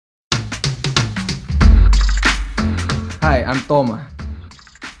Hi, I'm Toma.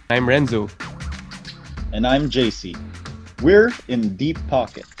 I'm Renzo. And I'm JC. We're in Deep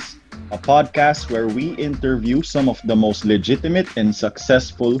Pockets, a podcast where we interview some of the most legitimate and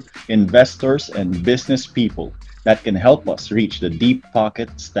successful investors and business people that can help us reach the deep pocket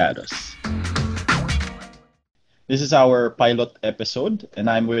status. This is our pilot episode, and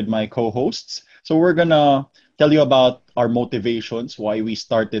I'm with my co hosts. So, we're gonna tell you about our motivations, why we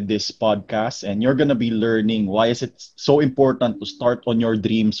started this podcast, and you're gonna be learning why is it so important to start on your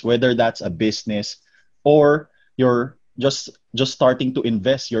dreams, whether that's a business or you're just starting to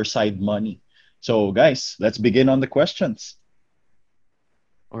invest your side money. So, guys, let's begin on the questions.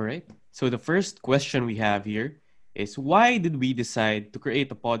 All right. So the first question we have here is why did we decide to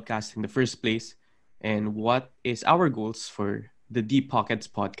create a podcast in the first place? And what is our goals for the Deep Pockets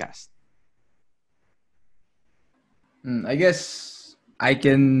podcast? I guess I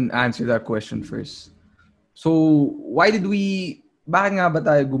can answer that question first. So, bakit nga ba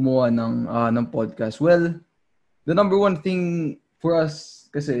tayo gumawa ng podcast? Well, the number one thing for us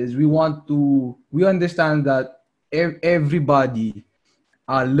kasi is we understand that everybody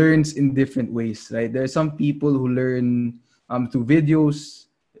learns in different ways, right? There are some people who learn through videos.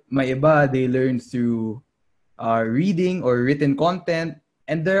 May iba, they learn through reading or written content.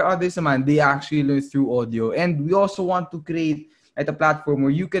 And there are others naman, they actually learn through audio. And we also want to create a platform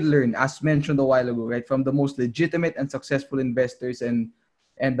where you can learn, as mentioned a while ago, right, from the most legitimate and successful investors and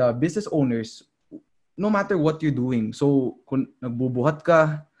business owners, no matter what you're doing. So, kung nagbubuhat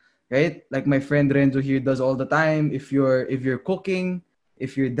ka, right? Like my friend Renzo here does all the time. If you're cooking,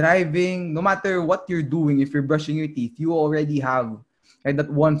 if you're driving, no matter what you're doing, if you're brushing your teeth, you already have that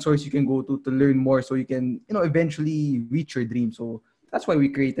one source you can go to learn more, so you can eventually reach your dream. So that's why we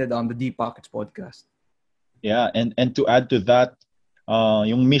created the Deep Pockets podcast. Yeah, and to add to that,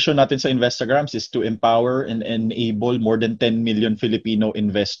 yung mission natin sa Instagrams is to empower and enable more than 10 million Filipino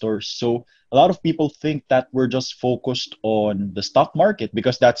investors. So a lot of people think that we're just focused on the stock market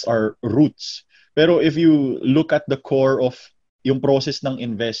because that's our roots. Pero if you look at the core of yung process ng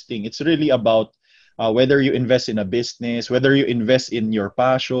investing, it's really about whether you invest in a business, whether you invest in your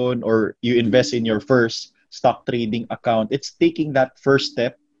passion, or you invest in your first stock trading account. It's taking that first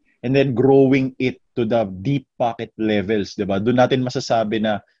step and then growing it to the deep pocket levels, 'di ba? Doon natin masasabi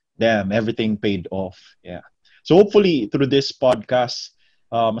na damn, everything paid off. Yeah. So hopefully through this podcast,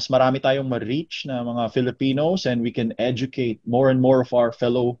 mas marami tayong ma-reach na mga Filipinos and we can educate more and more of our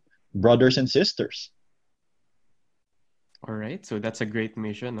fellow brothers and sisters. All right. So that's a great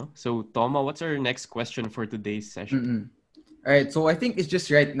mission, no? So Toma, what's our next question for today's session? All right. So I think it's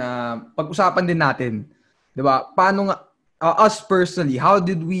just right na pag-usapan din natin, 'di ba? Paano nga us personally, how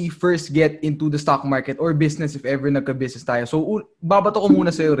did we first get into the stock market or business if ever nagka-business tayo? So, babato ko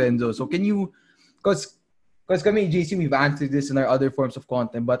muna sa'yo, Renzo. So, can you, because kami, JC, we've answered this in our other forms of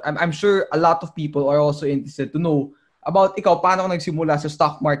content, but I'm sure a lot of people are also interested to know about ikaw, paano ka nagsimula sa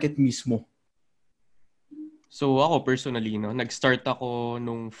stock market mismo? So ako personally, no, nag-start ako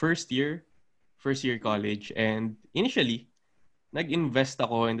nung first year college, and initially, nag-invest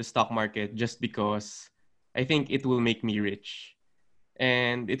ako in the stock market just because I think it will make me rich.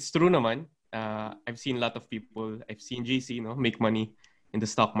 And it's true naman. I've seen a lot of people, I've seen JC, no, make money in the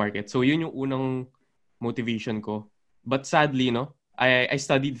stock market. So yun yung unang motivation ko. But sadly, no, I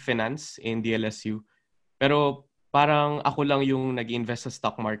studied finance in DLSU. Pero parang ako lang yung nag-invest sa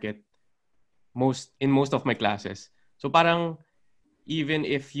stock market in most of my classes. So parang even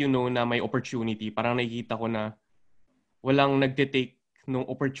if you know na may opportunity, parang nakikita ko na walang nagte-take nung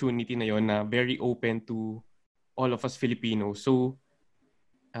opportunity na yon na very open to all of us Filipinos. So,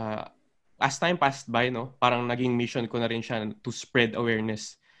 as time passed by, no, parang naging mission ko na rin siya to spread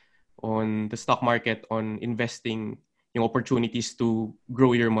awareness on the stock market, on investing, yung opportunities to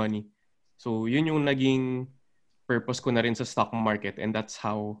grow your money. So, yun yung naging purpose ko na rin sa stock market, and that's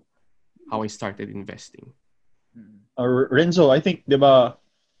how I started investing. Renzo, I think, 'di ba,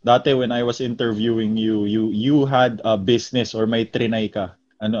 dati when I was interviewing you, you had a business or may trinay ka.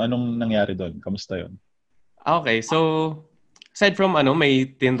 Anong nangyari doon? Kamusta 'yon? Okay, so aside from may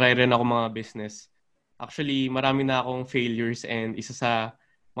tinry rin ako mga business. Actually, marami na akong failures, and isa sa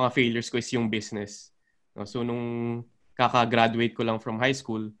mga failures ko is yung business. No, so nung kaka-graduate ko lang from high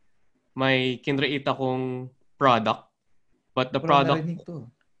school, may kinreate akong product, but the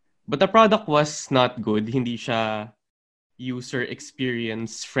product was not good. Hindi siya user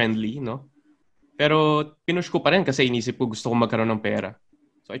experience friendly, no? Pero pinush ko pa rin kasi inisip ko gusto ko magkaroon ng pera.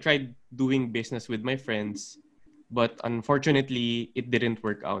 So I tried doing business with my friends, but unfortunately, it didn't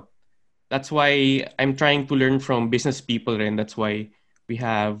work out. That's why I'm trying to learn from business people rin. That's why we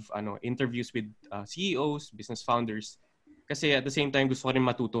have interviews with CEOs, business founders, Kasi at the same time, gusto ko rin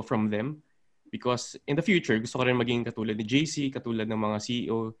matuto from them. Because in the future, gusto ko rin maging katulad ni JC, katulad ng mga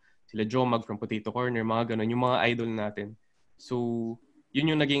CEO, sila Jomag from Potato Corner, mga ganun, yung mga idol natin. So,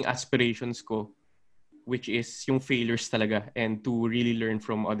 yun yung naging aspirations ko, which is yung failures talaga and to really learn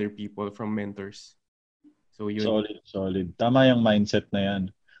from other people, from mentors. So, yun. Solid. Tama yung mindset na yan.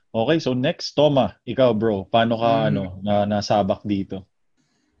 Okay, so next, Toma, ikaw bro, paano ka nasabak dito?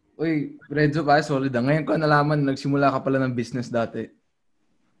 Uy, Renzo pa, solid. Ngayon ko nalaman, nagsimula ka pala ng business dati.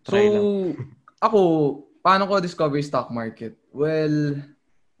 So, Try lang. ako, paano ko discover stock market? Well,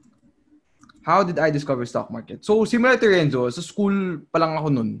 how did I discover stock market? So, similar to Renzo, sa school pa lang ako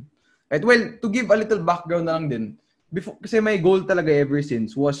nun. Right? Well, to give a little background na lang din, kasi my goal talaga ever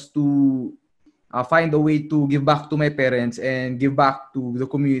since was to find a way to give back to my parents and give back to the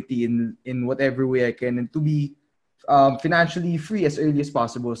community in whatever way I can, and to be financially free as early as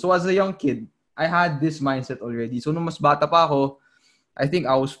possible. So as a young kid, I had this mindset already. So nung mas bata pa ako, I think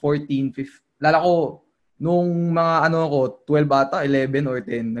I was 14, 15. Lala ko, nung mga 12 ata, 11 or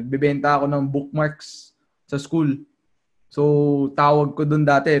 10, nagbebenta ako ng bookmarks sa school. So tawag ko dun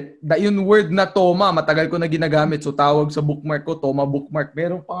dati, yung word na Toma, matagal ko na ginagamit. So tawag sa bookmark ko, Toma bookmark.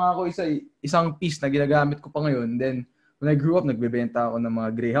 Meron pa nga ako isang piece na ginagamit ko pa ngayon. And then, when I grew up, nagbebenta ako ng mga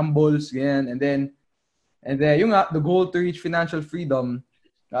Graham balls, ganyan. And then, yung the goal to reach financial freedom,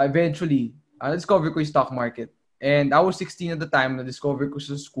 eventually, na-discover ko yung stock market. And I was 16 at the time, na-discover ko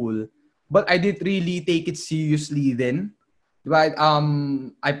sa school. But I didn't really take it seriously then. Diba?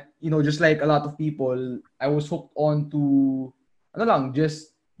 Just like a lot of people, I was hooked on to,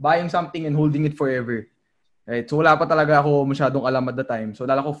 just buying something and holding it forever. Right? So wala pa talaga ako masyadong alam at the time. So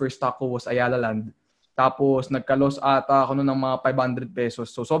dala ko first stock ko was Ayala Land. Tapos nagka-loss ata ako ng mga 500 pesos.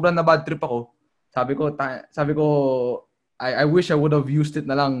 So sobrang na bad trip ako. Sabi ko, I wish I would have used it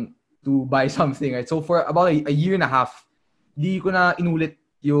na lang to buy something. Right? So for about a year and a half, di ko na inulit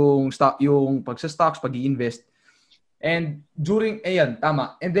yung pagsa-stocks, pag-i-invest. And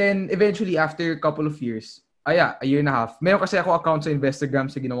tama. And then eventually after a couple of years, a year and a half, meron kasi ako account sa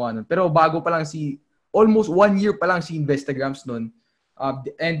Instagram sa ginawa nun. Pero bago pa lang almost 1 year pa lang si Instagrams nun.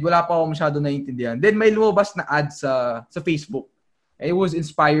 And wala pa ako masyado naiintindihan. Then may lumabas na ad sa Facebook. It was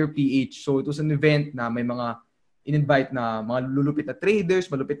Inspire PH. So it was an event na may mga in-invite na mga lulupit na traders,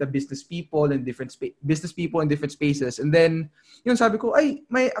 malupit na business people in different spaces. And then, yun sabi ko,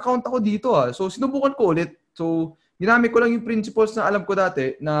 may account ako dito . So sinubukan ko ulit. So ginamit ko lang yung principles na alam ko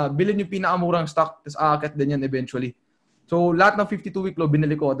dati na bilhin yung pinakamurang stock tapos aakyat din yan eventually. So lahat ng 52-week low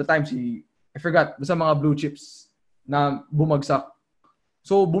binili ko at the time I forgot, basta mga blue chips na bumagsak.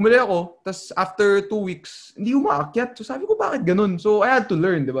 So, bumili ako. Tapos, after 2 weeks, hindi umaakyat. So, sabi ko, bakit ganun? So, I had to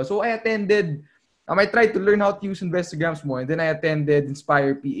learn, di ba? So, I tried to learn how to use Instagrams more. And then, I attended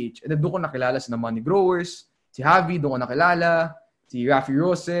Inspire PH. And then, doon ko nakilala si Money Growers, si Javi, doon ko nakilala, si Rafi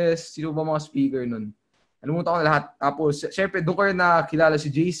Roses, sino ba mga speaker nun? Alimutan ko na lahat. Tapos, syempre, doon ko rin nakilala si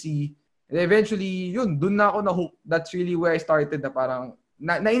JC. And eventually, yun, doon na ako na-hook. That's really where I started na parang,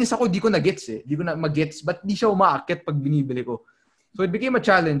 nainis ako, di ko na-gets eh. Di ko na mag-gets. Ba't di siya umaakyat pag binibili ko? So it became a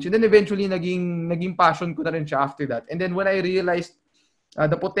challenge. And then eventually, naging passion ko na rin siya after that. And then when I realized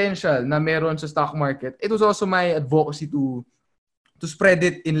the potential na meron sa stock market, it was also my advocacy to spread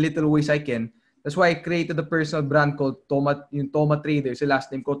it in little ways I can. That's why I created a personal brand called Toma Trader. Sa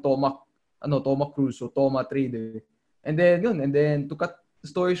last name ko, Toma Cruz, so Toma Trader. And then to cut the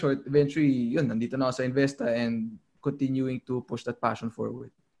story short, eventually, nandito na ako sa Investa and continuing to push that passion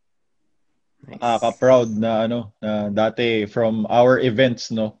forward. Nice. Nakaka-proud na dati from our events,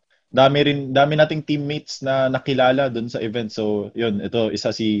 no. Dami nating teammates na nakilala doon sa event. So, ito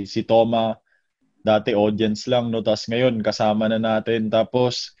isa si Toma, dati audience lang, no. Tapos ngayon kasama na natin.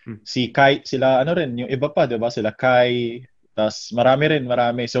 Tapos si Kai, sila rin, yung iba pa, 'di ba? Sila Kai. Tapos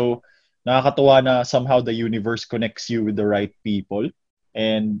marami. So, nakakatuwa na somehow the universe connects you with the right people.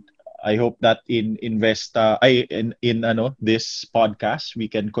 And I hope that in this podcast we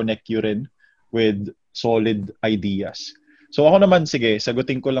can connect you rin with solid ideas. So ako naman, sige,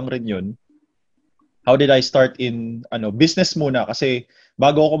 sagutin ko lang rin yun. How did I start in business muna? Kasi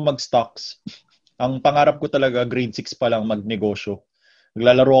bago ako mag-stocks, ang pangarap ko talaga grade 6 pa lang magnegosyo.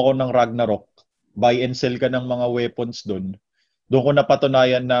 Naglalaro ako ng Ragnarok. Buy and sell ka ng mga weapons doon. Doon ko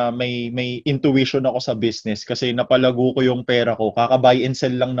napatunayan na may intuition ako sa business kasi napalago ko yung pera ko. Kaka-buy and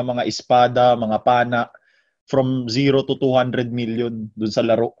sell lang ng mga espada, mga pana from 0 to 200 million doon sa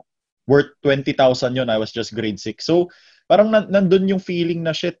laro. Worth 20,000 yun. I was just grade 6. So, parang nandun yung feeling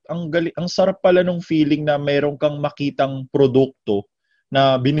na shit, ang sarap pala nung feeling na meron kang makitang produkto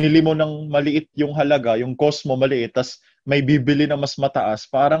na binili mo ng maliit yung halaga, yung cost mo maliit, tas may bibili na mas mataas,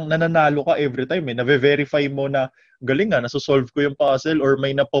 parang nananalo ka every time. Nave-verify mo na galing nga, nasosolve ko yung puzzle or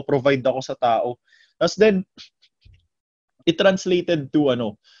may napo-provide ako sa tao. Tapos then, it translated to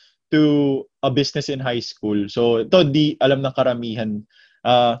to a business in high school. So, ito di alam ng karamihan.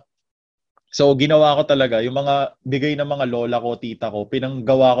 So, ginawa ko talaga, yung mga bigay ng mga lola ko, tita ko,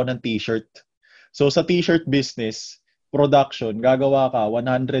 pinanggawa ko ng t-shirt. So, sa t-shirt business, production, gagawa ka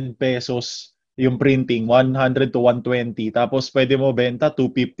 100 pesos yung printing, 100 to 120. Tapos, pwede mo benta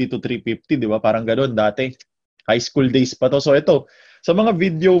 250 to 350, di ba? Parang gano'n dati. High school days pa to. So, ito, sa mga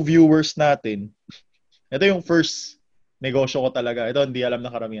video viewers natin, ito yung first negosyo ko talaga. Ito, hindi alam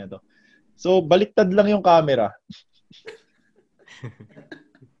ng karamihan to. So, baliktad lang yung camera.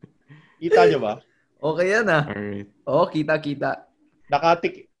 Kita nyo ba? Okay yan ah. Alright. Oo, kita.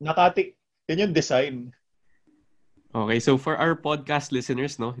 Nakatik. Yan yung design. Okay, so for our podcast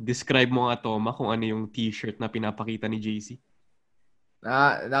listeners, no, describe mo nga, Toma, kung ano yung t-shirt na pinapakita ni JC.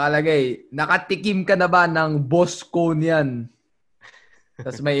 Nakalagay, nakatikim ka na ba ng boss cone yan?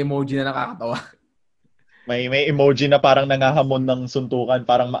 Tapos may emoji na nakakatawa. May emoji na parang nangahamon ng suntukan,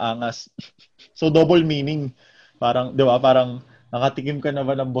 parang maangas. So double meaning. Parang, 'di ba? Parang nakatikim ka na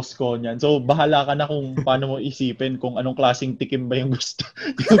ba ng boss ko niyan? So bahala ka na kung paano mo isipin kung anong klaseng tikim ba yung gusto.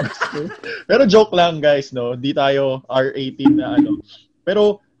 Pero joke lang, guys, no. Di tayo R18 na ano.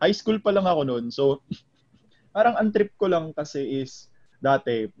 Pero high school pa lang ako noon. So parang ang trip ko lang kasi is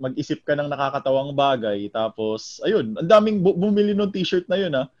dati mag-isip ka ng nakakatawang bagay tapos ayun, ang daming bumili ng t-shirt na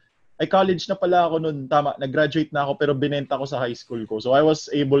yun ay college na pala ako noon, tama, nag-graduate na ako pero binenta ko sa high school ko. So I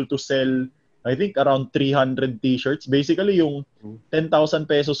was able to sell, I think, around 300 t-shirts. Basically, yung 10,000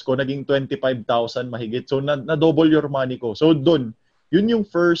 pesos ko, naging 25,000 mahigit. So na-double your money ko. So doon, yun yung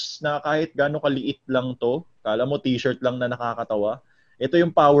first na kahit gaano kaliit lang to, kala mo t-shirt lang na nakakatawa. Ito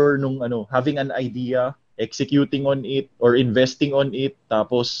yung power nung having an idea, executing on it, or investing on it,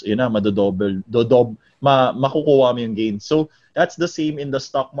 tapos, yun na, makukuha mo yung gains. So, that's the same in the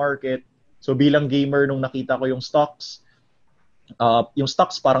stock market. So bilang gamer, nung nakita ko yung stocks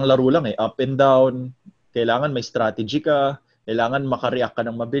parang laro lang up and down. Kailangan may strategy ka, kailangan makareact ka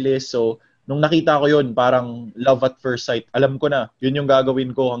ng mabilis. So nung nakita ko yun, parang love at first sight. Alam ko na, yun yung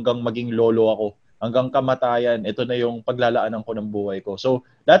gagawin ko hanggang maging lolo ako. Hanggang kamatayan, ito na yung paglalaanan ko ng buhay ko. So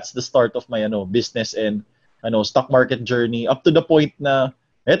that's the start of my business and stock market journey up to the point na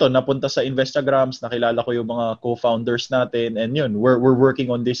eto, napunta sa Instagrams, nakilala ko yung mga co-founders natin, and yun, we're working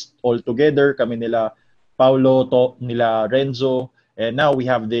on this all together. Kami nila Paulo, nila Renzo, and now we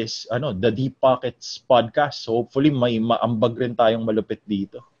have this, the Deep Pockets podcast. So hopefully may maambag rin tayong malupit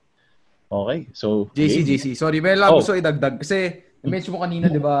dito. Okay, so JC, sorry, may lang gusto idagdag kasi mention mo kanina,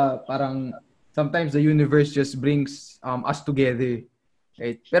 'di ba, parang sometimes the universe just brings us together.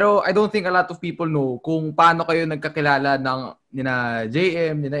 Right? Pero I don't think a lot of people know kung paano kayo nagkakilala ng nina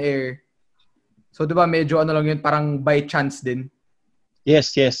JM, nina Air. So 'di ba medyo lang yun, parang by chance din.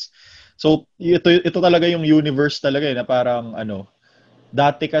 Yes. So ito talaga yung universe talaga na parang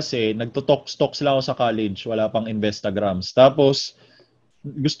dati kasi nagto-talks lang ako sa college, wala pang Instagrams. Tapos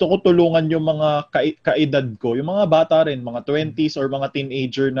gusto ko tulungan yung mga kaedad ko, yung mga bata rin, mga 20s or mga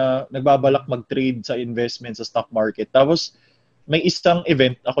teenager na nagbabalak mag-trade sa investment sa stock market. Tapos may isang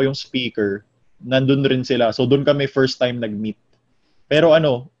event, ako yung speaker, nandun rin sila. So doon kami first time nag-meet. Pero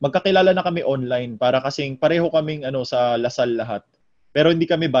magkakilala na kami online para kasing pareho kaming sa Lasal lahat. Pero hindi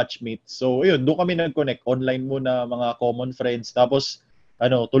kami batchmates. So yun, doon kami nag-connect online muna, mga common friends. Tapos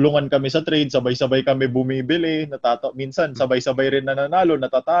tulungan kami sa trade, sabay-sabay kami bumibili, minsan sabay-sabay rin nananalo,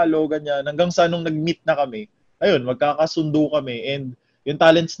 natatalo, ganyan. Hanggang sa nung nag-meet na kami, ayun, magkakasundo kami and yung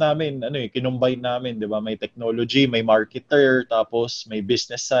talents namin, kinumbine namin, 'di ba? May technology, may marketer, tapos may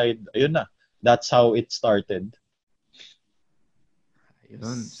business side. Ayun na. That's how it started.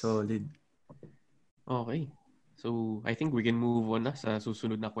 Ayun, solid. Okay. So, I think we can move on na sa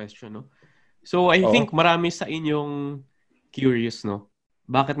susunod na question, no? So, I think marami sa inyong curious, no?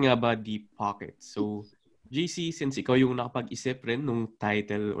 Bakit nga ba Deep Pockets? So, JC, since ikaw yung nakapag-isip rin nung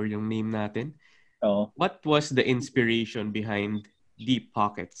title or yung name natin, what was the inspiration behind Deep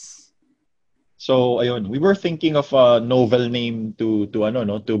Pockets? So ayun, we were thinking of a novel name to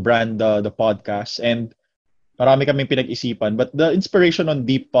brand the podcast, and marami kaming pinag-isipan, but the inspiration on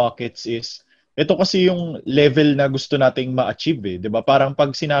Deep Pockets is ito kasi yung level na gusto nating ma-achieve, 'di ba? Parang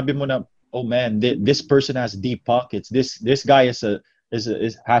pag sinabi mo na, oh man, this person has deep pockets. This guy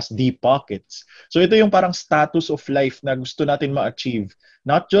has deep pockets. So ito yung parang status of life na gusto natin ma-achieve,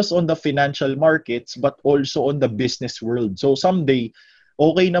 not just on the financial markets but also on the business world. So someday,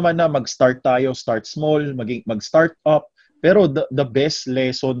 okay naman na mag-start tayo, start small, mag-start up, Pero the best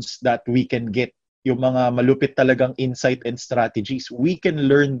lessons that we can get, yung mga malupit talagang insight and strategies, we can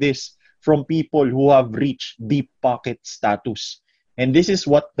learn this from people who have reached deep pocket status. And this is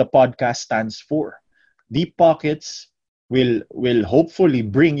what the podcast stands for. Deep pockets will hopefully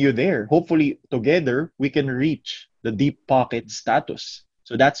bring you there. Hopefully together we can reach the deep pocket status.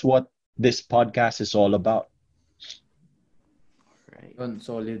 So that's what this podcast is all about. Right.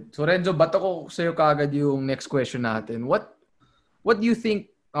 Solid. So Renzo, bato ko sa'yo kaagad yung next question natin. What do you think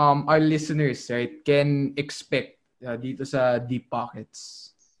our listeners, right, can expect dito sa Deep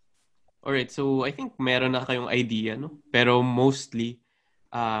Pockets? Alright, so I think meron na kayong idea, no? Pero mostly,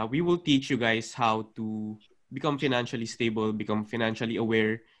 we will teach you guys how to become financially stable, become financially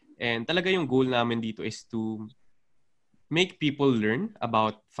aware. And talaga yung goal namin dito is to make people learn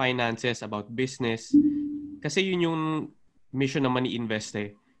about finances, about business. Kasi yun yung mission naman ni Invest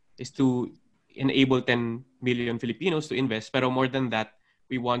is to enable 10 million Filipinos to invest. Pero more than that,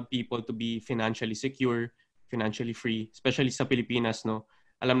 we want people to be financially secure, financially free, especially sa Pilipinas, no?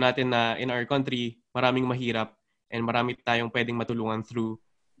 Alam natin na in our country, maraming mahirap and marami tayong pwedeng matulungan through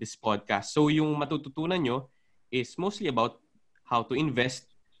this podcast. So yung matututunan nyo is mostly about how to invest,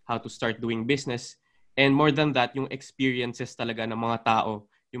 how to start doing business, and more than that, yung experiences talaga ng mga tao,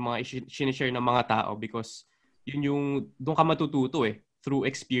 yung mga sinishare ng mga tao because yun yung doon ka matututo through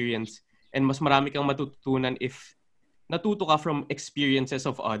experience. And mas marami kang matututunan if natuto ka from experiences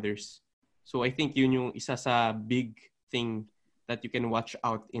of others. So I think yun yung isa sa big thing that you can watch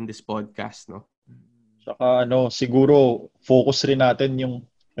out in this podcast, no? Saka siguro focus rin natin yung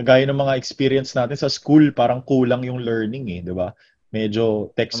gaya ng mga experience natin sa school, parang kulang yung learning 'di ba?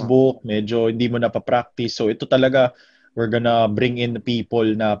 Medyo textbook, medyo hindi mo napapractice. So ito talaga, we're gonna bring in people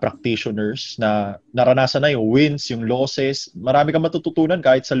na practitioners na naranasan na yung wins, yung losses. Marami kang matututunan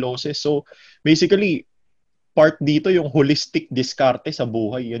kahit sa losses. So basically, part dito yung holistic diskarte sa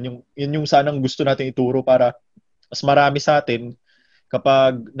buhay. Yun yung sanang gusto natin ituro para mas marami sa atin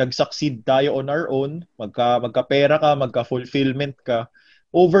kapag nag-succeed tayo on our own, magka-pera ka, magka-fulfillment ka,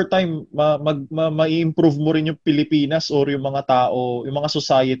 over time, ma-improve mo rin yung Pilipinas or yung mga tao, yung mga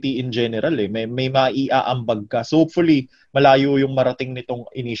society in general. May maiaambag ka. So hopefully, malayo yung marating nitong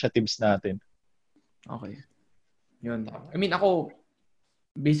initiatives natin. Okay. Yun. I mean, ako,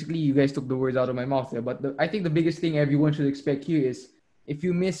 basically, you guys took the words out of my mouth there. But I think the biggest thing everyone should expect here is if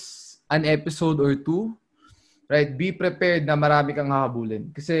you miss an episode or two, right, be prepared na marami kang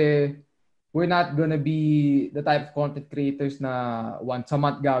hahabulin. Kasi we're not gonna be the type of content creators na once a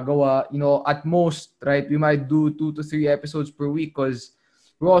month gagawa. At most, right, we might do 2 to 3 episodes per week because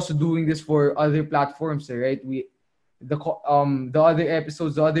we're also doing this for other platforms, right? The other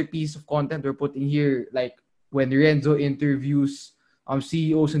episodes, the other piece of content we're putting here, like when Renzo interviews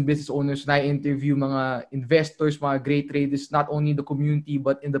CEOs and business owners, and I interview mga investors, mga great traders, not only in the community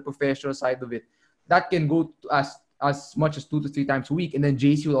but in the professional side of it. That can go to as much as 2 to 3 times a week. And then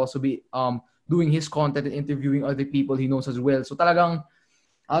JC will also be doing his content and interviewing other people he knows as well. So talagang,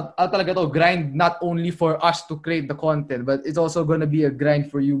 talaga to grind not only for us to create the content, but it's also gonna be a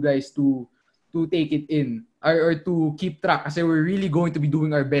grind for you guys to take it in or to keep track. Kasi we're really going to be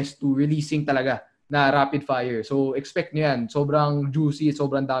doing our best to releasing talaga na rapid fire. So expect nyo yan. Sobrang juicy,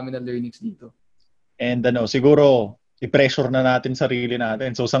 sobrang dami na learnings dito. And siguro, i-pressure na natin sarili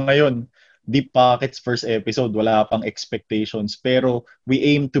natin. So sa ngayon, Deep Pockets first episode, wala pang expectations. Pero we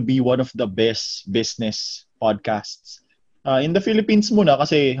aim to be one of the best business podcasts. In the Philippines muna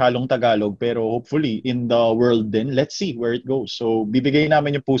kasi halong Tagalog. Pero hopefully, in the world din, let's see where it goes. So bibigay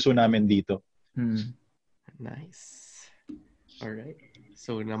namin yung puso namin dito. Nice. Alright.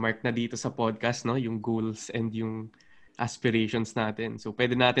 So na-mark na dito sa podcast, no? Yung goals and yung aspirations natin. So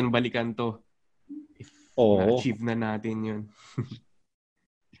pwede natin balikan to if na-achieve na natin yun.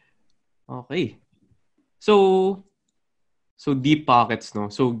 Okay. So Deep Pockets,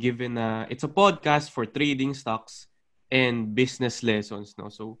 no? So given it's a podcast for trading stocks and business lessons, no?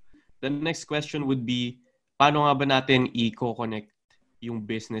 So the next question would be, paano nga ba natin i-connect yung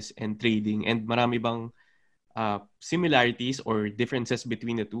business and trading? And marami bang similarities or differences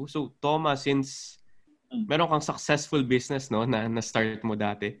between the two? So Thomas, since meron kang successful business, no, na start mo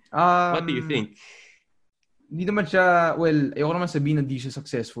dati, what do you think? Hindi naman siya, well, ayoko naman sabihin na di siya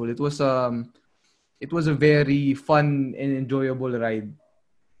successful. It was a very fun and enjoyable ride.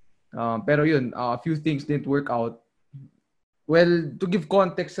 Pero yun, a few things didn't work out. Well, to give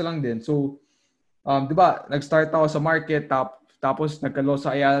context lang din. So, di ba, nag-start ako sa market, tapos nagka-loss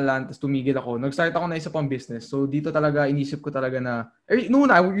sa Ayala Land, tapos tumigil ako. Nag-start ako na isa pang business. So, dito talaga, inisip ko talaga na,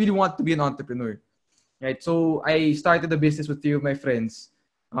 noon, I really want to be an entrepreneur. Right? So, I started a business with 3 of my friends.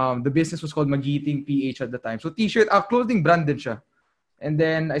 The business was called Magiting PH at the time. So t-shirt, clothing brand din siya. And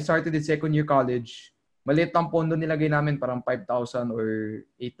then I started in second year college. Maliit ang pondo nilagay namin, parang 5,000 or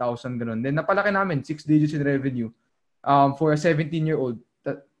 8,000 ganun. Then napalaki namin 6 digits in revenue. For a 17-year-old.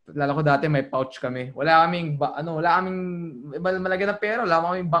 Lala ko dati may pouch kami. Wala kaming malagyan ng pera, wala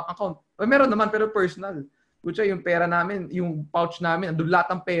kaming bank account. Meron naman pero personal. Kutsa yung pera namin, yung pouch namin, andun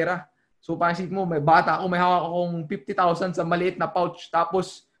lahat ng pera. So parang isip mo, may bata ako, may hawak akong 50,000 sa maliit na pouch.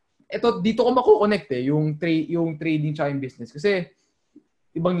 Tapos, dito ko makukonect yung trading tsaka yung business. Kasi,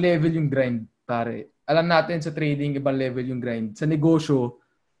 ibang level yung grind, pare. Alam natin sa trading, ibang level yung grind. Sa negosyo,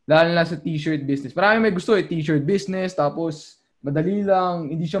 lalo na sa t-shirt business. Marami may gusto t-shirt business, tapos madali lang,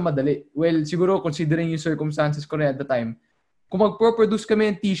 hindi siya madali. Well, siguro considering yung circumstances ko na at the time, kung mag-produce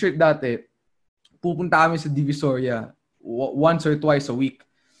kami ng t-shirt dati, pupunta kami sa Divisoria once or twice a week.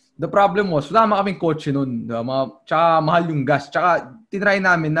 The problem was, wala naman kaming kotse nun. Tsaka mahal yung gas. Tsaka tinry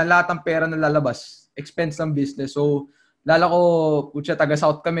namin na lahat ng pera na lalabas, expense ng business. So, lala ko, taga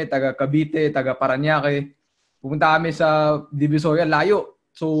South kami, taga Cavite, taga Parañaque. Pupunta kami sa Divisoria, layo.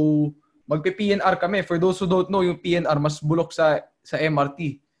 So, magpe-PNR kami. For those who don't know, yung PNR mas bulok sa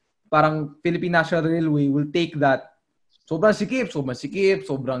MRT. Parang Philippine National Railway will take that. Sobrang sikip,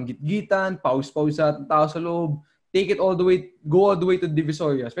 sobrang gitgitan, pause-pause sa tao sa loob. Take it all the way, go all the way to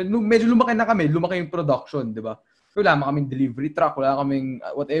Divisoria. Medyo lumaki na kami, lumaki yung production, di ba? Wala kaming delivery truck, wala kaming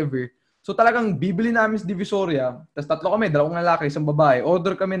whatever. So talagang bibili namin sa Divisoria, tapos tatlo kami, dalawang lalaki, isang babae.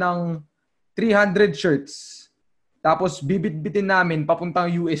 Order kami ng 300 shirts. Tapos bibit-bitin namin papuntang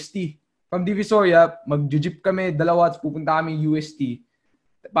UST. From Divisoria, mag-jeep kami, dalawa, tapos pupunta kami UST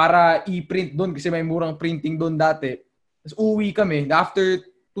para i-print doon kasi may murang printing doon dati. Tapos uwi kami, after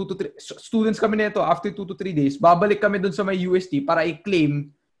 2 to 3, students kami nito, after 2 to 3 days, babalik kami doon sa may UST para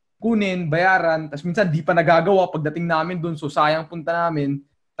i-claim, kunin, bayaran, tapos minsan di pa nagagawa pagdating namin doon, so sayang punta namin.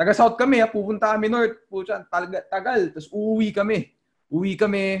 Taga South kami, pupunta kami North, tagal, tapos uwi kami,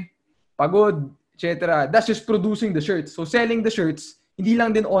 pagod, etc. That's just producing the shirts. So selling the shirts, hindi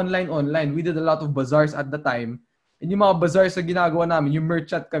lang din online. We did a lot of bazaars at the time. And yung mga bazaars na ginagawa namin, yung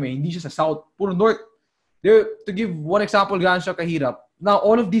merchant kami, hindi siya sa South, puro North. To give one example, gaano siya kahirap. Now,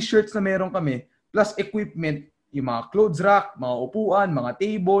 all of these shirts na meron kami, plus equipment, yung mga clothes rack, mga upuan, mga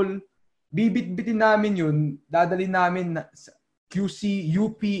table, bibit-bitin namin yun, dadalhin namin sa QC,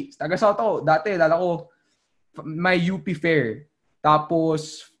 UP, taga South ako. Dati, lala ko, may UP fair.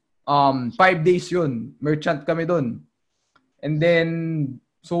 Tapos, 5 days yun. Merchant kami doon. And then,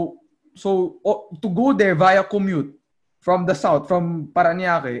 so to go there via commute from the South, from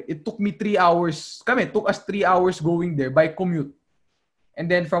Parañaque, it took me 3 hours. Took us 3 hours going there by commute. And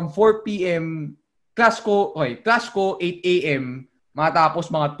then from 4 p.m., class ko 8 a.m., matapos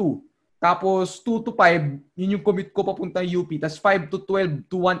mga 2. Tapos 2 to 5, yun yung commute ko papuntang UP. Tapos 5 to 12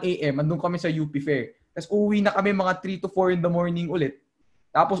 to 1 a.m., andun kami sa UP Fair. Tapos uwi na kami mga 3 to 4 in the morning ulit.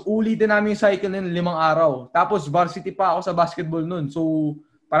 Tapos ulitin namin yung cycle ng 5 araw. Tapos varsity pa ako sa basketball nun. So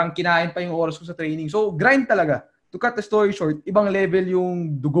parang kinain pa yung oras ko sa training. So grind talaga. To cut the story short, ibang level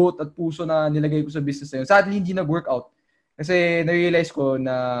yung dugot at puso na nilagay ko sa business na yun. Sadly, hindi nag-workout. Kasi na-realize ko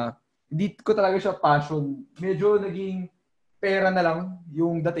na hindi ko talaga siya passion. Medyo naging pera na lang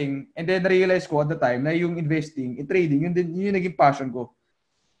yung dating. And then na-realize ko at the time na yung investing, in trading, yun yung naging passion ko.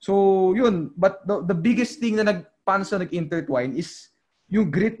 So, yun. But the biggest thing na paano sa nag-intertwine is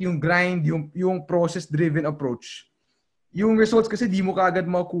yung grit, yung grind, yung process-driven approach. Yung results kasi di mo kaagad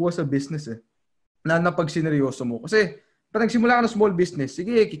makukuha sa business na pag sineryoso mo. Kasi pag nagsimula ka ng small business,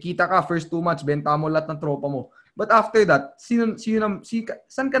 sige, kikita ka first 2 months, benta mo lahat ng tropa mo. But after that,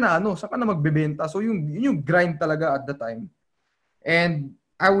 saan ka na magbebenta? So yung grind talaga at the time. And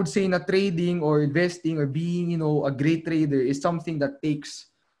I would say na trading or investing or being, a great trader is something that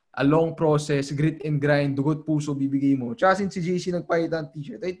takes a long process, grit and grind, dugot puso bibigay mo. Tsaka since si JC nagpahita ng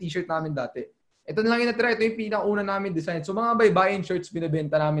t-shirt, ay t-shirt namin dati. Ito na lang yung natira, ito yung pinakauna namin design. So mga baybayin shirts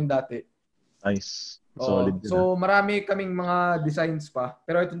binibenta namin dati. Nice. Solid. So marami kaming mga designs pa.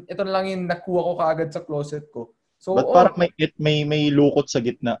 Pero ito na lang yung nakuha ko kaagad sa closet ko. So, but parang may lukot sa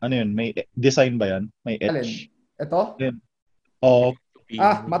gitna. Ano yun? May design ba yan? May etch? Alin? Ito? Oo.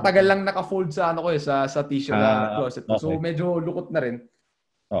 Matagal lang naka-fold sa sa t-shirt na closet ko. Okay. So medyo lukot na rin.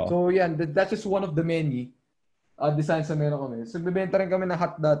 So yan, that's just one of the many designs na meron kami. So bibenta rin kami ng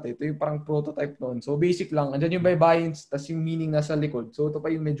hat dati. Ito yung parang prototype noon. So basic lang. Andyan yung baybayins, tas yung meaning nasa likod. So ito pa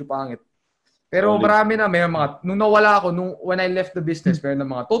yung medyo pangit. Pero marami na, may mga, nung nawala ako, when I left the business, meron na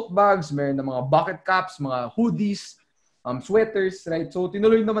mga tote bags, meron na mga bucket caps, mga hoodies, sweaters, right? So,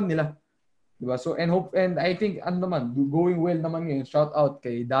 tinuloy naman nila. Diba? So, and I think, going well naman ngayon, shout out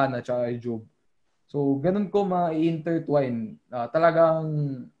kay Dana at kay Job. So, ganun ko ma-intertwine.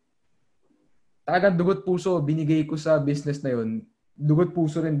 Talagang dugot puso binigay ko sa business na yun. Dugot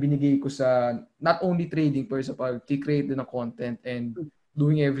puso rin binigay ko sa not only trading pero sa pag-create din ng content and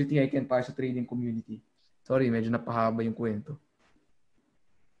doing everything I can para sa trading community. Sorry, medyo napahaba yung kwento.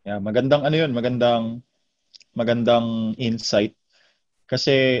 Yeah, magandang ano yun, magandang insight.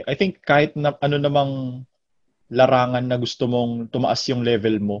 Kasi I think kahit na ano namang larangan na gusto mong tumaas yung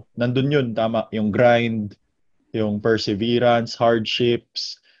level mo, nandun yun, tama, yung grind, yung perseverance,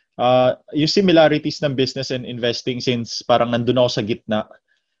 hardships, yung similarities ng business and investing since parang nandun ako sa gitna.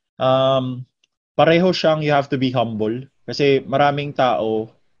 Pareho siyang you have to be humble kasi maraming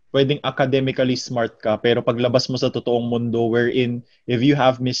tao pwedeng academically smart ka pero paglabas mo sa totoong mundo wherein if you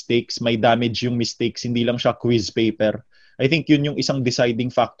have mistakes, may damage yung mistakes, hindi lang siya quiz paper. I think yun yung isang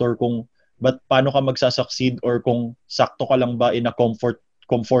deciding factor kung paano ka magsasucceed or kung sakto ka lang ba in a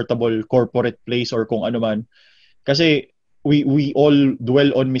comfortable corporate place or kung ano man. Kasi we all dwell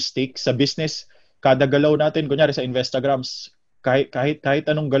on mistakes sa business. Kada galaw natin, kunyari sa Instagrams, kahit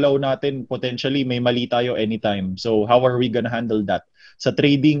anong galaw natin, potentially may mali tayo anytime. So how are we gonna handle that? Sa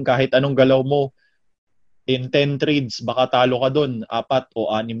trading, kahit anong galaw mo, in 10 trades, baka talo ka doon, 4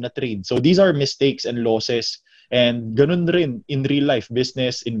 o 6 na trades. So these are mistakes and losses. And ganun rin in real life,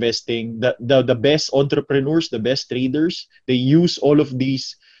 business, investing, the best entrepreneurs, the best traders, they use all of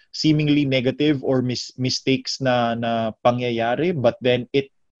these seemingly negative or mistakes na pangyayari, but then it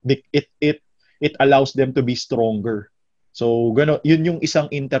allows them to be stronger. So, yun yung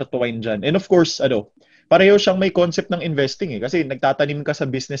isang intertwine dyan. And of course, pareho siyang may concept ng investing kasi nagtatanim ka sa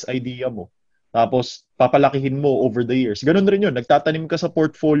business idea mo. Tapos, papalakihin mo over the years. Ganun rin yun. Nagtatanim ka sa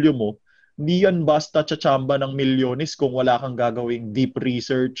portfolio mo. Hindi yan basta tsatsamba ng milyones kung wala kang gagawing deep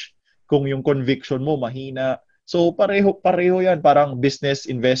research, kung yung conviction mo mahina. So, pareho yan. Parang business,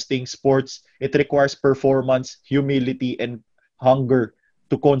 investing, sports, it requires performance, humility, and hunger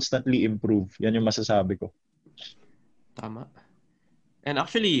to constantly improve. Yan yung masasabi ko. Tama. And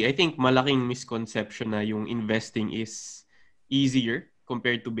actually, I think malaking misconception na yung investing is easier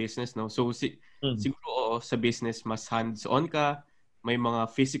compared to business, no? So, siguro sa business, mas hands-on ka, may mga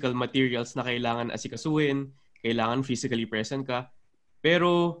physical materials na kailangan asikasuhin, kailangan physically present ka.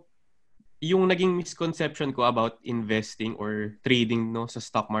 Pero, yung naging misconception ko about investing or trading, no, sa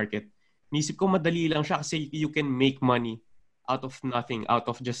stock market, nisip ko madali lang siya kasi you can make money out of nothing, out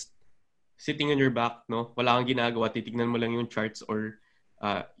of just sitting on your back, no? Wala kang ginagawa, titignan mo lang yung charts or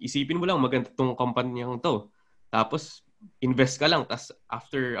isipin mo lang maganda tong kumpanyang to. Tapos invest ka lang, tas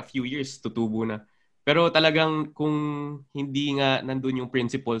after a few years tutubo na. Pero talagang kung hindi nga nandun yung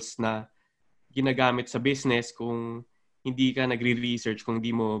principles na ginagamit sa business, kung hindi ka nagre-research, kung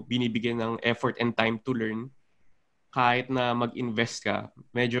hindi mo binibigyan ng effort and time to learn, kahit na mag-invest ka,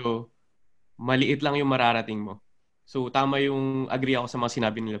 medyo maliit lang yung mararating mo. So, tama yung agree ako sa mga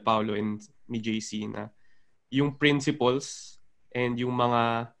sinabi nila Paolo and ni JC na yung principles and yung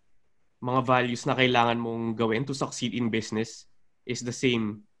mga values na kailangan mong gawin to succeed in business is the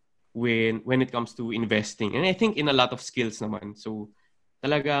same when it comes to investing. And I think in a lot of skills naman. So,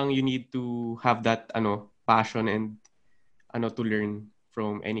 talagang you need to have that passion and to learn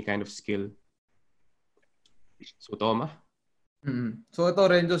from any kind of skill. So, Toma? So ito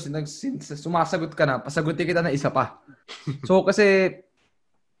Renzo, sumasagot ka na, pasagutin kita na isa pa. So kasi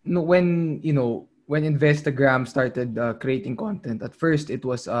when Instagram started creating content, at first it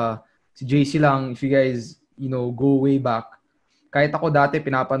was si JC lang. If you guys go way back, kahit ako dati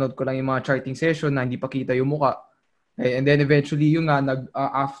pinapanood ko lang yung mga charting session na hindi pa kita yung muka. And then eventually yung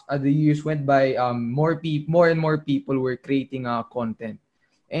after the years went by, more and more people were creating content.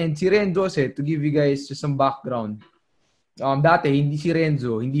 And si Renzo, to give you guys just some background, dati hindi si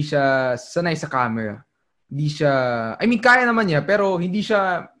Renzo, hindi siya sanay sa camera. Kaya naman niya, pero hindi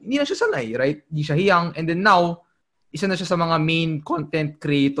na siya sanay, right? Hindi siya hiyang. And then now, isa na siya sa mga main content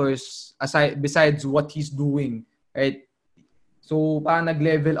creators besides what he's doing, right? So, parang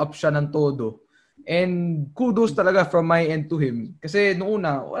nag-level up siya ng todo. And kudos talaga from my end to him. Kasi noong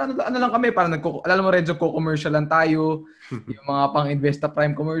una, ano lang kami, parang alam mo Renzo, co-commercial lang tayo. Yung mga pang-Investa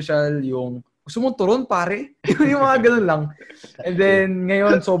Prime commercial, yung gusto mong turon, pare? Yung mga ganun lang. And then,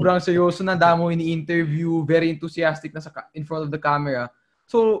 ngayon, sobrang seryoso na, damo ini-interview, very enthusiastic na in front of the camera.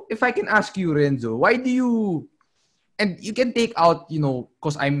 So, if I can ask you, Renzo, why do you, and you can take out,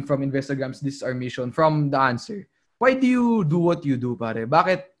 because I'm from Instagrams, this is our mission, from the answer. Why do you do what you do, pare?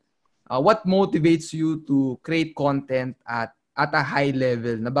 Bakit, what motivates you to create content at a high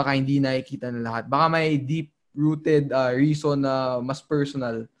level na baka hindi nakikita na lahat? Baka may deep-rooted reason na mas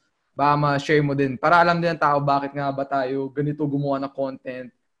personal. Baka ma-share mo din. Para alam din ng tao bakit nga ba tayo ganito gumawa ng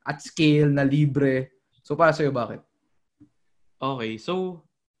content. at scale, na libre. So, para sa'yo, bakit? Okay, so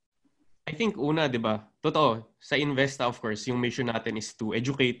I think una, 'di ba? Totoo, sa Investa of course, yung mission natin is to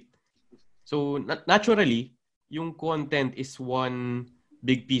educate. So naturally, yung content is one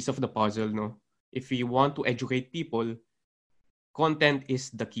big piece of the puzzle, no? If we want to educate people, content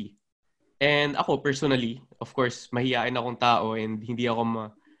is the key. And ako personally, of course, mahiyain akong tao and hindi ako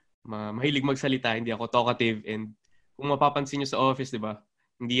mahilig magsalita, hindi ako talkative, and kung mapapansin niyo sa office, 'di ba?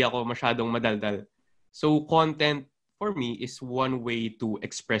 Hindi ako masyadong madaldal. So content for me is one way to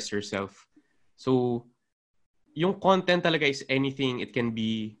express yourself. So yung content talaga is anything. It can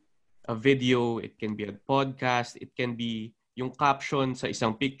be a video, it can be a podcast, it can be yung caption sa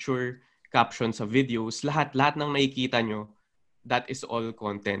isang picture, caption sa videos, lahat ng nakikita nyo, that is all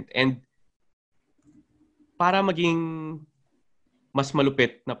content. And para maging mas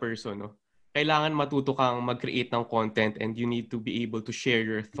malupit na person, no, kailangan matuto kang mag-create ng content, and you need to be able to share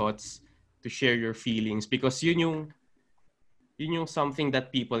your thoughts, to share your feelings, because yun yung something that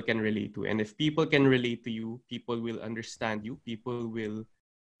people can relate to. And if people can relate to you, people will understand you, people will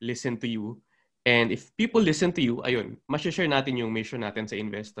listen to you. And if people listen to you, ayun, ma-share natin yung mission natin sa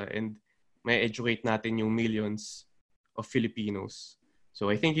Investa, and may educate natin yung millions of Filipinos.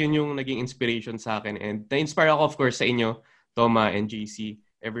 So I think yun yung naging inspiration sa akin, and na-inspire ako of course sa inyo, Toma and JC,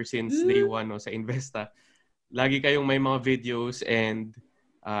 ever since day one, no, sa Investa. Lagi kayong may mga videos, and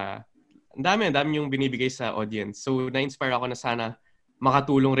ang dami yung binibigay sa audience. So, na-inspire ako na sana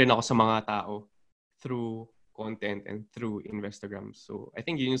makatulong rin ako sa mga tao through content and through Instagram. So, I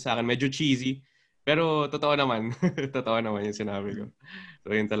think yun yung sa akin. Medyo cheesy, pero totoo naman. Totoo naman yung sinabi ko.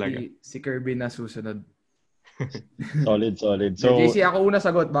 So, yun talaga. Si Kirby na susunod. Solid. So, JC, ako una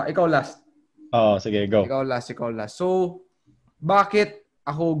sagot ba? Ikaw last. Sige, go. Ikaw last. So, bakit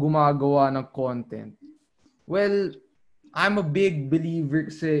ako gumagawa ng content? Well, I'm a big believer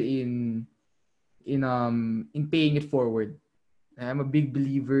kasi in paying it forward. I'm a big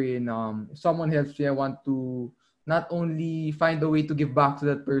believer in if someone helps me, I want to not only find a way to give back to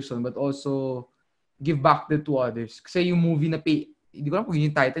that person, but also give back to others. Kasi yung movie na hindi ko alam kung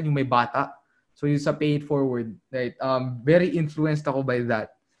yun yung title, yung may bata. So yung sa Pay It Forward, right? Very influenced ako by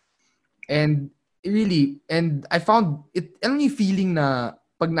that. And I found it, alam yung feeling na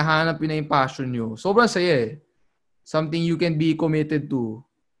pag nahanap yun na yung passion nyo, sobrang saya eh. Something you can be committed to.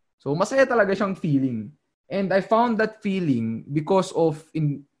 So, masaya talaga siyang feeling. And I found that feeling because of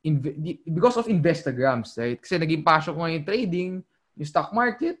Investagrams, right? Kasi naging passion ko ngayon trading, yung stock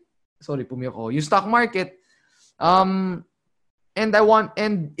market. Sorry, pumiyak ko. Yung stock market. And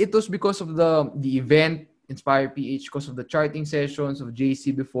it was because of the event, Inspire PH, because of the charting sessions of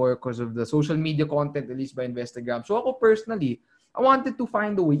JC before, because of the social media content released by Investagram. So, ako personally, I wanted to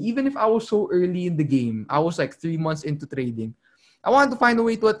find a way, even if I was so early in the game, I was like 3 months into trading, I wanted to find a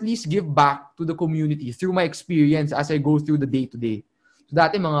way to at least give back to the community through my experience as I go through the day-to-day. So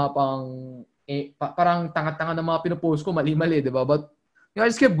dati mga parang tanga-tanga na mga pinopost ko, mali-mali, di ba? But I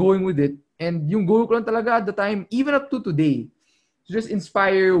just kept going with it. And yung goal ko lang talaga at the time, even up to today, to just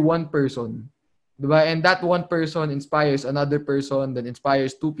inspire one person. Di ba? And that one person inspires another person, then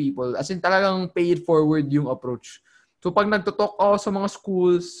inspires 2 people. As in talagang pay it forward yung approach. So pag nagtutalk ako sa mga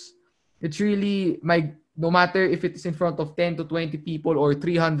schools, it's really no matter if it is in front of 10 to 20 people or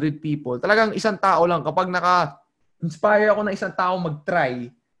 300 people, talagang isang tao lang. Kapag naka-inspire ako na isang tao mag-try,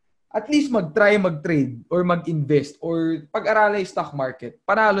 at least mag-try mag-trade or mag-invest or pag-aralay stock market,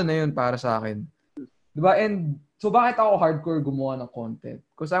 panalo na yun para sa akin. Diba? And so bakit ako hardcore gumawa ng content?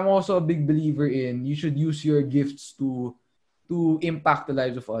 Because I'm also a big believer in you should use your gifts to impact the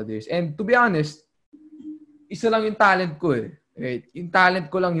lives of others. And to be honest, isa lang yung talent ko eh. Right? Yung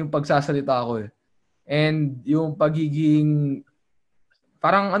talent ko lang yung pagsasalita ko eh. And yung pagiging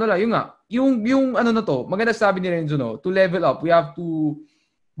parang ano lang, yung ano na to, maganda sabi ni Renzo, no, to level up, we have to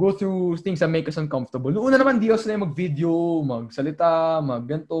go through things that make us uncomfortable. Noong una naman, di ako sanay mag-video, magsalita,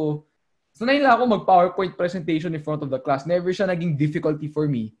 magganto. Sanay lang ako mag-PowerPoint presentation in front of the class. Never siya naging difficulty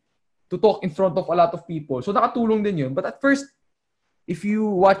for me to talk in front of a lot of people. So nakatulong din yun. But at first, if you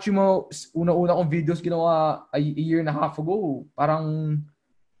watch yung mga una-una kong videos ginawa a year and a half ago, parang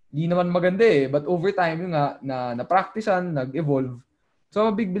di naman maganda eh. But over time, yung nga, na-practicean, nag-evolve. So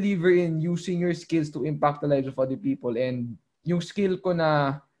I'm a big believer in using your skills to impact the lives of other people. And yung skill ko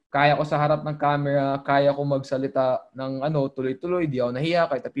na kaya ko sa harap ng camera, kaya ko magsalita ng tuloy-tuloy, di ako nahiya,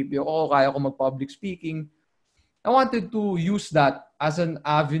 kahit napipiyo ko, kaya ko mag-public speaking. I wanted to use that as an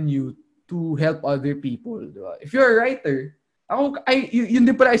avenue to help other people. Diba? If you're a writer, yun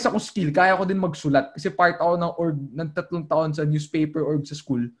din pala isa kong skill. Kaya ko din magsulat. Kasi part ako ng org ng 3 taon sa newspaper org sa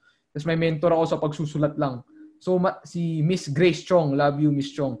school. Tapos may mentor ako sa pagsusulat lang. So si Miss Grace Chong, love you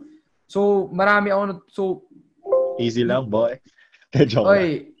Miss Chong. So marami ako Easy lang, boy. Joke lang.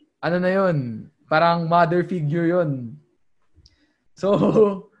 oy, ano na 'yon? Parang mother figure 'yon.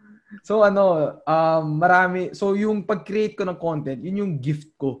 So marami. So yung pag-create ko ng content, yun yung gift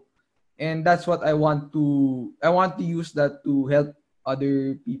ko. And that's what I want to use that to help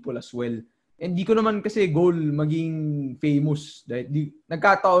other people as well. And di ko naman kasi goal maging famous.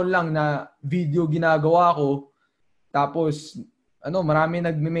 Nagkataon lang na video ginagawa ko. Tapos, marami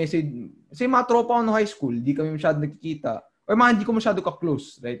nagme-message. Kasi mga tropa ko nung high school, di kami masyado nagkikita. Or mga hindi ko masyado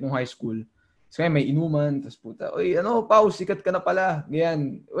ka-close, right, nung high school. Kasi may inuman, tapos puta, oy, Pao, sikat ka na pala.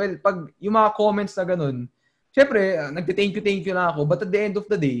 Ganyan. Well, pag yung mga comments na ganun, syempre, nagte-thank you na ako. But at the end of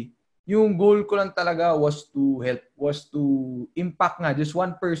the day, yung goal ko lang talaga was to help, was to impact nga just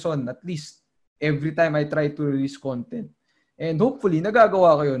one person at least every time I try to release content. And hopefully,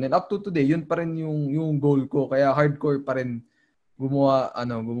 nagagawa ko yun. And up to today, yun pa rin yung goal ko. Kaya hardcore pa rin gumawa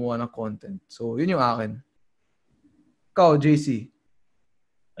ng content. So, yun yung akin. Ikaw, JC.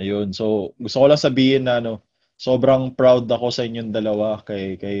 Ayun. So, gusto ko lang sabihin na sobrang proud ako sa inyong dalawa,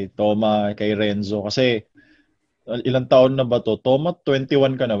 kay Toma, kay Renzo. Kasi, ilang taon na ba to? Toma,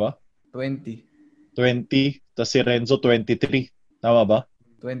 21 ka na ba? 20. 20. Tapos si Renzo, 23. Tama ba?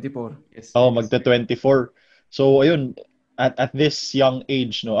 24. Yes, Oo, magta-24. So, ayun, at this young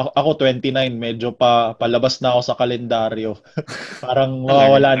age, ako 29, medyo palabas na ako sa kalendaryo. Parang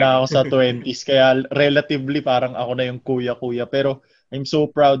mawawala na ako sa 20s. Kaya relatively, parang ako na yung kuya-kuya. Pero I'm so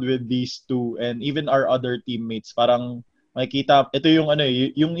proud with these two and even our other teammates. Parang makikita, ito yung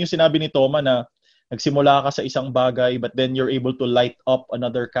yung sinabi ni Toma na nagsimula ka sa isang bagay but then you're able to light up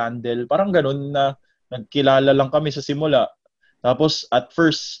another candle. Parang ganun na nagkilala lang kami sa simula. Tapos at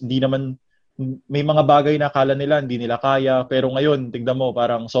first, may mga bagay na akala nila hindi nila kaya. Pero ngayon, tignan mo,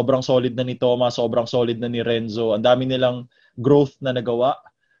 parang sobrang solid na ni Toma, sobrang solid na ni Renzo. Ang dami nilang growth na nagawa.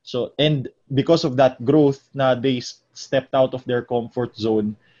 So, and because of that growth na they stepped out of their comfort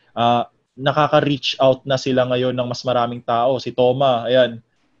zone, nakaka-reach out na sila ngayon ng mas maraming tao. Si Toma, ayan,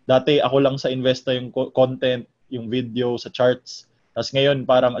 dati ako lang sa Investa yung content, yung video sa charts. Tapos ngayon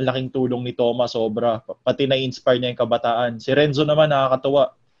parang ang laking tulong ni Toma, sobra. Pati na-inspire niya yung kabataan. Si Renzo naman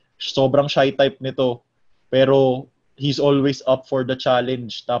nakakatuwa. Sobrang shy type nito. Pero he's always up for the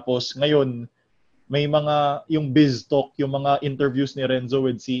challenge. Tapos ngayon, may mga, yung biz talk, yung mga interviews ni Renzo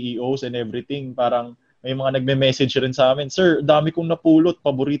with CEOs and everything, parang may mga nagme-message rin sa amin, Sir, dami kong napulot.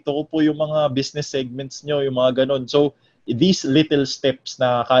 Paborito ko po yung mga business segments nyo, yung mga ganon. So, these little steps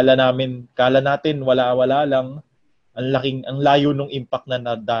na kala natin wala-wala lang, ang layo nung impact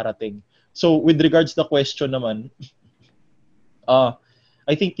na darating. So, with regards to the question naman,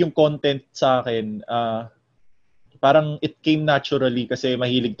 I think yung content sa akin, parang it came naturally kasi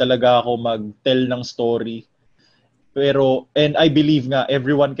mahilig talaga ako mag-tell ng story. Pero, and I believe nga,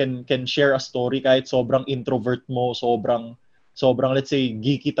 everyone can share a story kahit sobrang introvert mo, sobrang let's say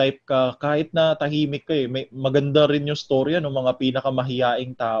geeky type ka, kahit na tahimik ka maganda rin yung story ng mga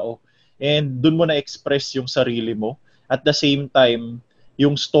pinakamahiyaing tao. And dun mo na-express yung sarili mo. At the same time,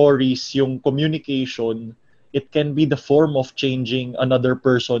 yung stories, yung communication, it can be the form of changing another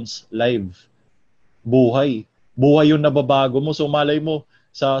person's life. Buhay yung nababago mo. So malay mo,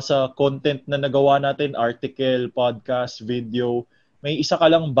 sa content na nagawa natin, article, podcast, video, may isa ka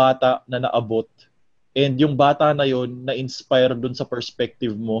lang bata na naabot. And yung bata na yon na-inspire dun sa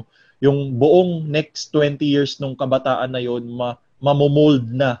perspective mo. Yung buong next 20 years nung kabataan na yon mamomold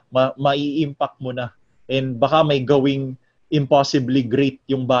na, mai-impact mo na. And baka may gawing impossibly great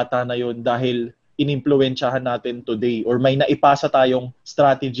yung bata na yon dahil inimpluwensyahan natin today or may naipasa tayong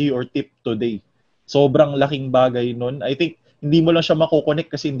strategy or tip today. Sobrang laking bagay nun. I think hindi mo lang siya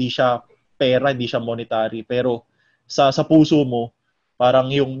makokonek kasi hindi siya pera, hindi siya monetary. Pero sa puso mo, parang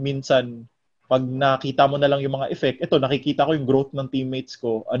yung minsan, pag nakita mo na lang yung mga effect, ito, nakikita ko yung growth ng teammates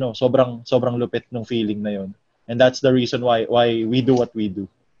ko, sobrang lupit ng feeling na yon. And that's the reason why we do what we do.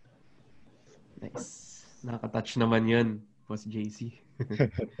 Nice. Nakaka-touch naman yun, Boss JC.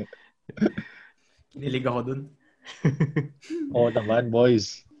 Kinilig ako dun. Oo naman,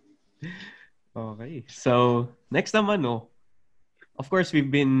 boys. Okay. So, next naman, of course,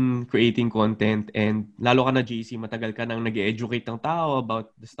 we've been creating content and lalo ka na, JC, matagal ka nang nag-educate ng tao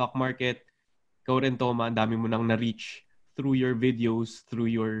about the stock market. Ikaw rin, Toma, ang dami mo nang na-reach through your videos,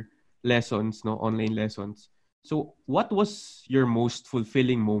 through your lessons, online lessons. So, what was your most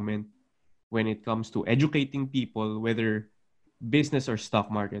fulfilling moment when it comes to educating people, whether business or stock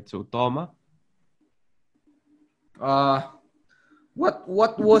market? So, Toma?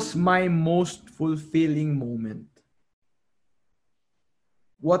 What was my most fulfilling moment?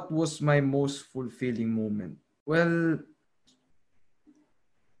 What was my most fulfilling moment? Well,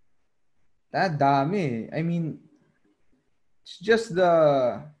 dami. I mean, it's just the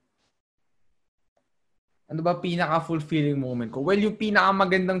ano ba pinaka-fulfilling moment ko? Well, yung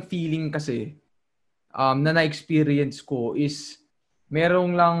pinaka-magandang feeling kasi na na-experience ko is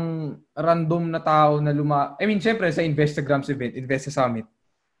merong lang random na tao na I mean, syempre sa Investagrams event, Investa Summit.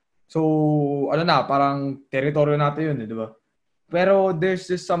 So, ano na, parang teritoryo natin yun, di ba? Pero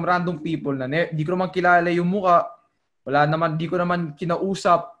there's just some random people na di ko naman kilala yung muka. Wala naman, di ko naman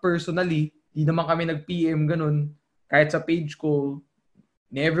kinausap personally. Di naman kami nag-PM ganun. Kahit sa page ko,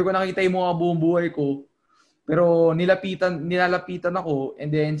 never ko nakita yung mga buong buhay ko. Pero nilalapitan ako and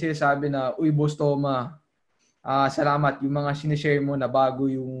then sinasabi na, uy, Boss Toma, salamat. Yung mga sinishare mo na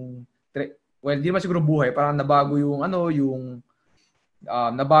bago yung, well, di naman siguro buhay. Parang nabago yung,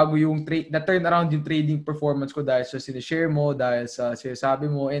 nabago yung na-turn around yung trading performance ko dahil sa sinishare mo, dahil sa sinasabi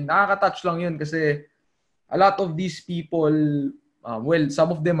mo. And nakaka-touch lang yun kasi a lot of these people, well,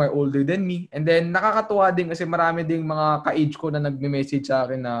 some of them are older than me. And then nakakatuwa din kasi marami ding mga ka-age ko na nagme-message sa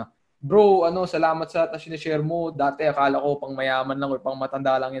akin na, bro, salamat sa sinishare mo. Dati akala ko pang mayaman lang or pang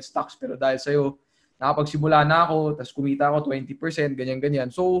matanda lang yung stocks. Pero dahil sa'yo, nakapagsimula na ako, tapos kumita ako 20%, ganyan-ganyan.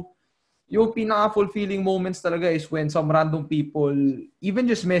 So, yung pinaka-fulfilling moments talaga is when some random people even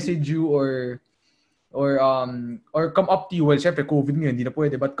just message you or come up to you. Well, syempre, COVID ngayon, hindi na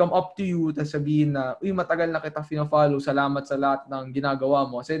pwede. But come up to you, tapos sabihin na, uy, matagal na kita fina-follow. Salamat sa lahat ng ginagawa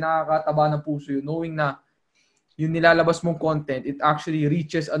mo. Kasi nakakataba ng puso yun, knowing na yung nilalabas mong content, it actually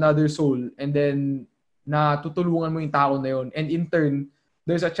reaches another soul. And then, natutulungan mo yung tao na yun. And in turn,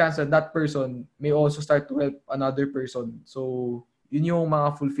 there's a chance that that person may also start to help another person. So, yun yung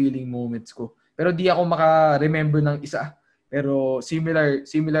mga fulfilling moments ko. Pero di ako maka-remember ng isa. Pero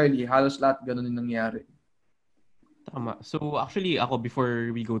similarly, halos lahat ganun yung nangyari. Tama. So actually, ako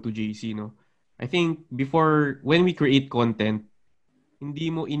before we go to JC, no, I think when we create content,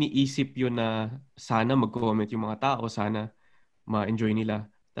 hindi mo iniisip yun na sana mag-comment yung mga tao, sana ma-enjoy nila.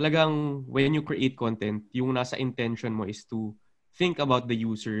 Talagang when you create content, yung nasa intention mo is to think about the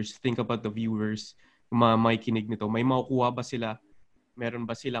users, think about the viewers, may kinig nito. May makukuha ba sila? Meron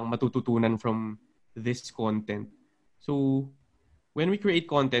ba silang matututunan from this content? So, when we create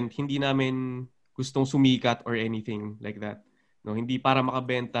content, hindi namin gustong sumikat or anything like that. No, hindi para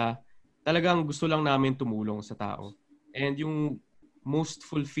makabenta. Talagang gusto lang namin tumulong sa tao. And yung most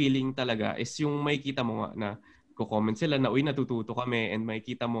fulfilling talaga is yung makikita mo nga na ko-comment sila na, uy, natututo kami, and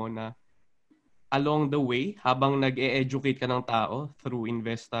makikita mo na along the way, habang nag-e-educate ka ng tao through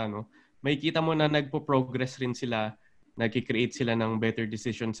Investa, no, makikita mo na nagpo-progress rin sila, nag-create sila ng better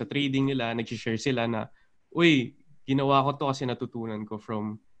decision sa trading nila, nag-share sila na, uy, ginawa ko to kasi natutunan ko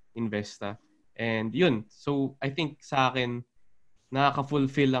from Investa. And yun, so I think sa akin,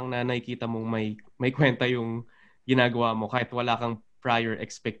 nakaka-fulfill lang na nakikita mong may kwenta yung ginagawa mo kahit wala kang prior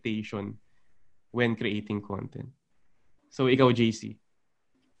expectation when creating content. So ikaw, JC?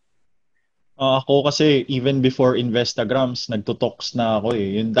 Ako kasi even before Investagrams, nagtutalks na ako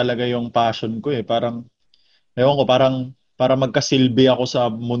eh. Yun talaga yung passion ko eh. Parang, ewan ko, para magkasilbi ako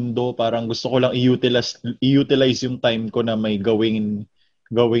sa mundo, parang gusto ko lang i-utilize yung time ko na may gawing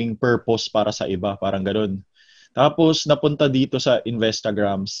purpose para sa iba, parang ganoon. Tapos napunta dito sa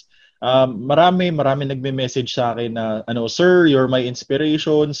Investagrams. Marami nagme-message sa akin na sir, you're my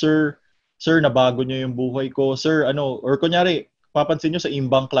inspiration, sir, nabago niyo yung buhay ko, sir, or kunyari, papansin nyo sa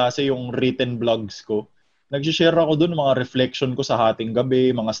imbang klase yung written blogs ko. Nag-share ako dun mga reflection ko sa hating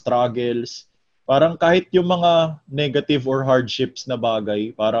gabi, mga struggles. Parang kahit yung mga negative or hardships na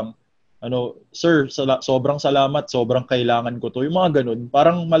bagay, parang sir, sobrang salamat, sobrang kailangan ko to. Yung mga ganun,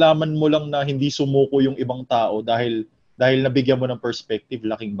 parang malaman mo lang na hindi sumuko yung ibang tao dahil nabigyan mo ng perspective,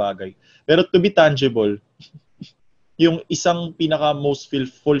 laking bagay. Pero to be tangible, yung isang pinaka most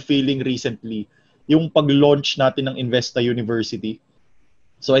fulfilling recently, yung pag-launch natin ng Investa University.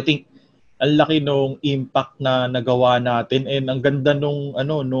 So I think ang laki nung impact na nagawa natin, and ang ganda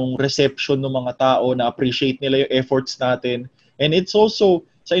nung reception ng mga tao, na appreciate nila yung efforts natin. And it's also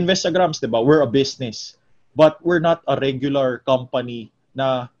sa Investagrams, 'di ba? We're a business, but we're not a regular company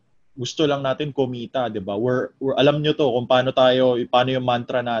na gusto lang natin kumita, 'di ba? We're alam niyo to kung paano yung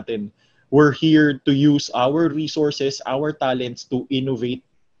mantra natin. We're here to use our resources, our talents to innovate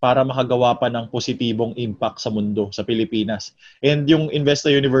para makagawa pa ng positibong impact sa mundo, sa Pilipinas. And yung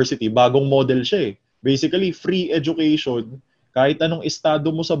Investa University, bagong model siya eh. Basically, free education, kahit anong estado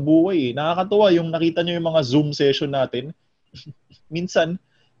mo sa buhay eh. Nakakatuwa yung nakita nyo yung mga Zoom session natin. Minsan,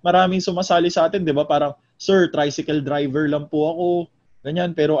 maraming sumasali sa atin, di ba? Parang, sir, tricycle driver lang po ako.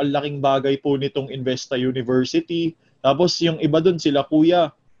 Ganyan, pero ang laking bagay po nitong Investa University. Tapos yung iba dun, sila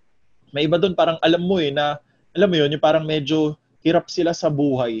kuya. May iba dun, parang alam mo eh, na alam mo yun, yung parang medyo hirap sila sa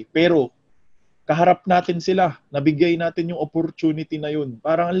buhay, pero kaharap natin sila, nabigay natin yung opportunity na yun.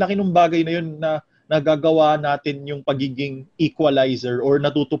 Parang ang laki ng bagay na yun na nagagawa natin yung pagiging equalizer or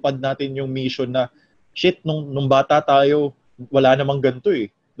natutupad natin yung mission na, shit, nung bata tayo, wala namang ganito eh.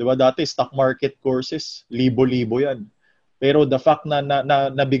 Diba dati, stock market courses, libo-libo yan. Pero the fact na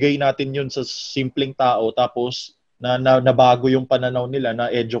nabigay natin yun sa simpleng tao, tapos nabago yung pananaw nila,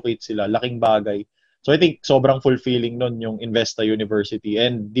 na-educate sila, laking bagay. So I think sobrang fulfilling nun yung Investa University.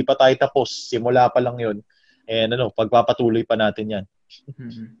 And di pa tayo tapos, simula pa lang yun. And pagpapatuloy pa natin yan.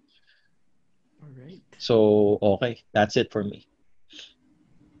 Mm-hmm. Alright. So, okay. That's it for me.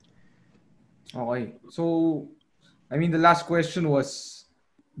 Okay. So, I mean, the last question was,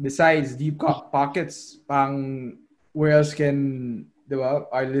 besides deep pockets, where else can, diba,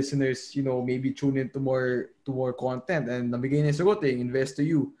 our listeners, maybe tune into more content? And nabigay na sagot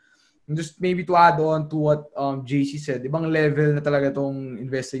Invest2U. And just maybe to add on to what JC said, ibang level na talaga tong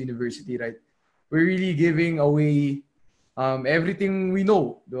Investa University, right? We're really giving away everything we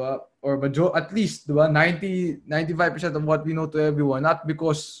know, diba? Or at least, diba, 95% of what we know to everyone, not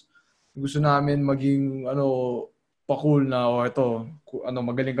because gusto namin maging pa-cool na o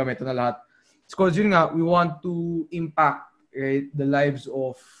magaling kami ito na lahat. It's because yun nga, we want to impact, right, the lives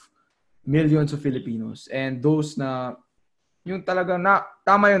of millions of Filipinos, and those na yung talagang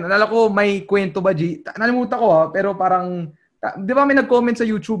tama yun. Alala ko may kwento ba, G? Nalimutan ko pero parang di ba may nag-comment sa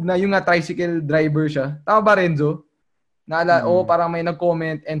YouTube na yung nga tricycle driver siya? Tama ba, Renzo? Parang may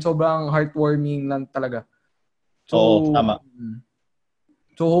nag-comment and sobrang heartwarming lang talaga. So, tama.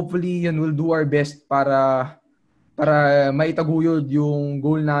 So hopefully yun, we'll do our best para maitaguyod yung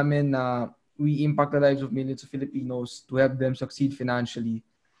goal namin na we impact the lives of millions of Filipinos to help them succeed financially,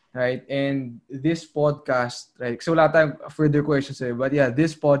 right? And this podcast, right? So wala tayong further questions but yeah,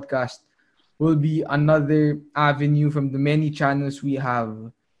 this podcast will be another avenue from the many channels we have,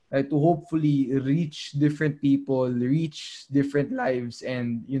 right, to hopefully reach different people, reach different lives,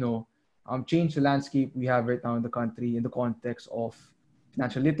 and change the landscape we have right now in the country in the context of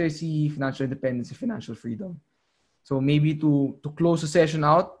financial literacy, financial independence, and financial freedom. So maybe to close the session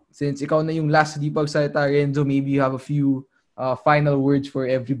out, since ikaw na yung last di pagsalita, Renzo, maybe you have a few final words for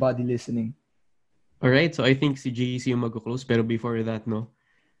everybody listening. Alright, so I think si JC yung mag-close, pero before that,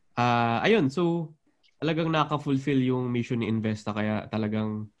 ayun, so talagang naka-fulfill yung mission ni Investa, kaya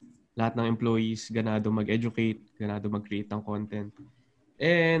talagang lahat ng employees ganado mag-educate, ganado mag-create ng content.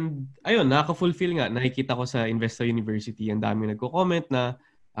 And ayun, naka-fulfill nga. Nakikita ko sa Investa University, ang dami nagko-comment na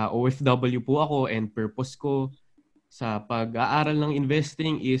OFW po ako and purpose ko sa pag-aaral ng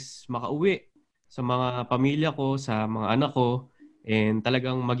investing is makauwi sa mga pamilya ko, sa mga anak ko, and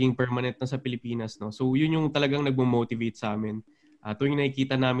talagang maging permanent na sa Pilipinas. So yun yung talagang nagmo-motivate sa amin. Tuwing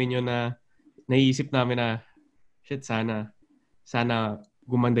nakikita namin yun, na naiisip namin na, shit, sana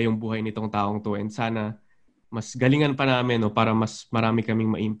gumanda yung buhay nitong taong to, and sana mas galingan pa namin para mas marami kaming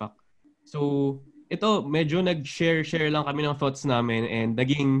ma-impact. So, ito, medyo nag-share lang kami ng thoughts namin, and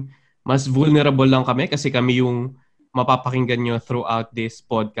naging mas vulnerable lang kami kasi kami yung mapapakinggan nyo throughout this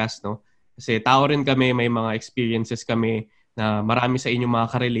podcast, Kasi tao rin kami, may mga experiences kami na marami sa inyo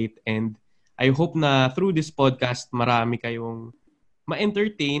makaka-relate, and I hope na through this podcast, marami kayong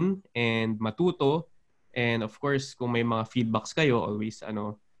ma-entertain and matuto. And of course, kung may mga feedbacks kayo, always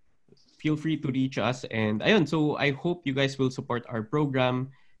feel free to reach us. And ayun, so I hope you guys will support our program.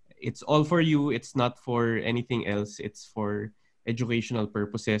 It's all for you. It's not for anything else. It's for educational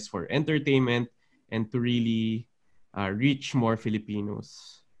purposes, for entertainment, and to really reach more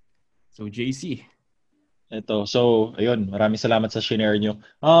Filipinos. So, JC. Ito. So, ayun. Maraming salamat sa share nyo.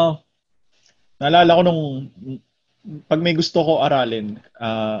 Naalala ko pag may gusto ko aralin,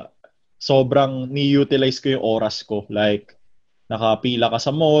 sobrang ni-utilize ko yung oras ko. Like, nakapila ka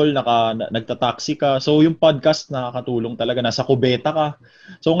sa mall, nagta-taxi ka. So, yung podcast nakakatulong talaga. Nasa kubeta ka.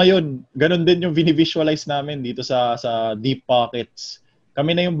 So, ngayon, ganun din yung visualize namin dito sa Deep Pockets.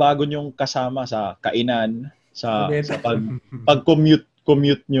 Kami na yung bago nyong kasama sa kainan, sa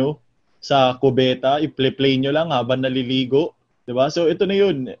pag-commute nyo sa kubeta. I-play nyo lang habang naliligo. Diba? So, ito na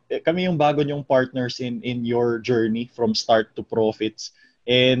yun. Kami yung bago nyong partners in your journey from start to profits.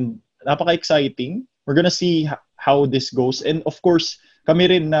 And napaka-exciting. We're gonna see how this goes. And of course, kami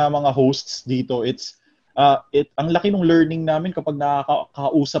rin na mga hosts dito, ang laki ng learning namin kapag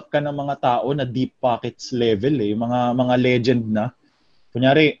nakakausap ka ng mga tao na deep pockets level, mga legend na.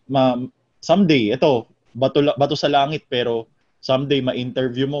 Kunyari, someday, ito, bato sa langit, pero someday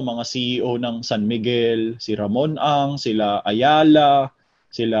ma-interview mo mga CEO ng San Miguel, si Ramon Ang, sila Ayala,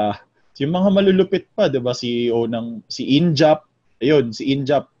 yung mga malulupit pa, 'di ba? CEO si Injap. Ayun, si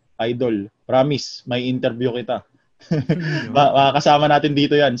Injap, idol. Promise, may interview kita. Makakasama natin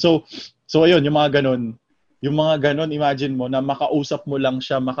dito yan. So ayun, yung mga ganun, imagine mo na makausap mo lang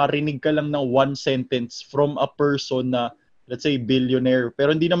siya, makarinig ka lang ng one sentence from a person na, let's say, billionaire.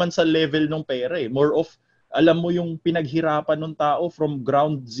 Pero hindi naman sa level ng pera eh. More of, alam mo yung pinaghirapan ng tao from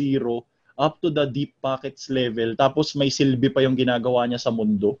ground zero up to the deep pockets level. Tapos may silbi pa yung ginagawa niya sa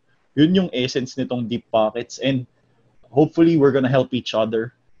mundo. Yun yung essence nitong deep pockets. And hopefully, we're gonna help each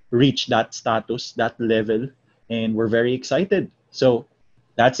other reach that status, that level. And we're very excited. So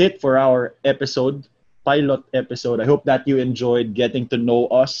that's it for our pilot episode. I hope that you enjoyed getting to know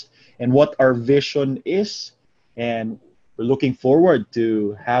us and what our vision is. And we're looking forward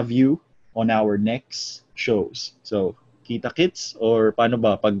to have you on our next shows. So, kita kits or paano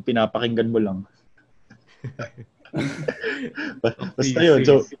ba pag pinapakinggan mo lang? Basta yun.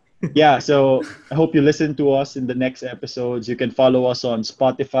 So, yeah, so I hope you listen to us in the next episodes. You can follow us on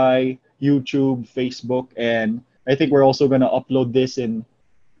Spotify, YouTube, Facebook, and I think we're also gonna upload this in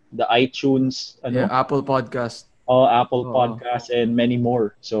the iTunes, Apple Podcast. Apple Podcasts, and many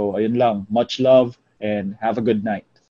more. So, ayun lang. Much love and have a good night.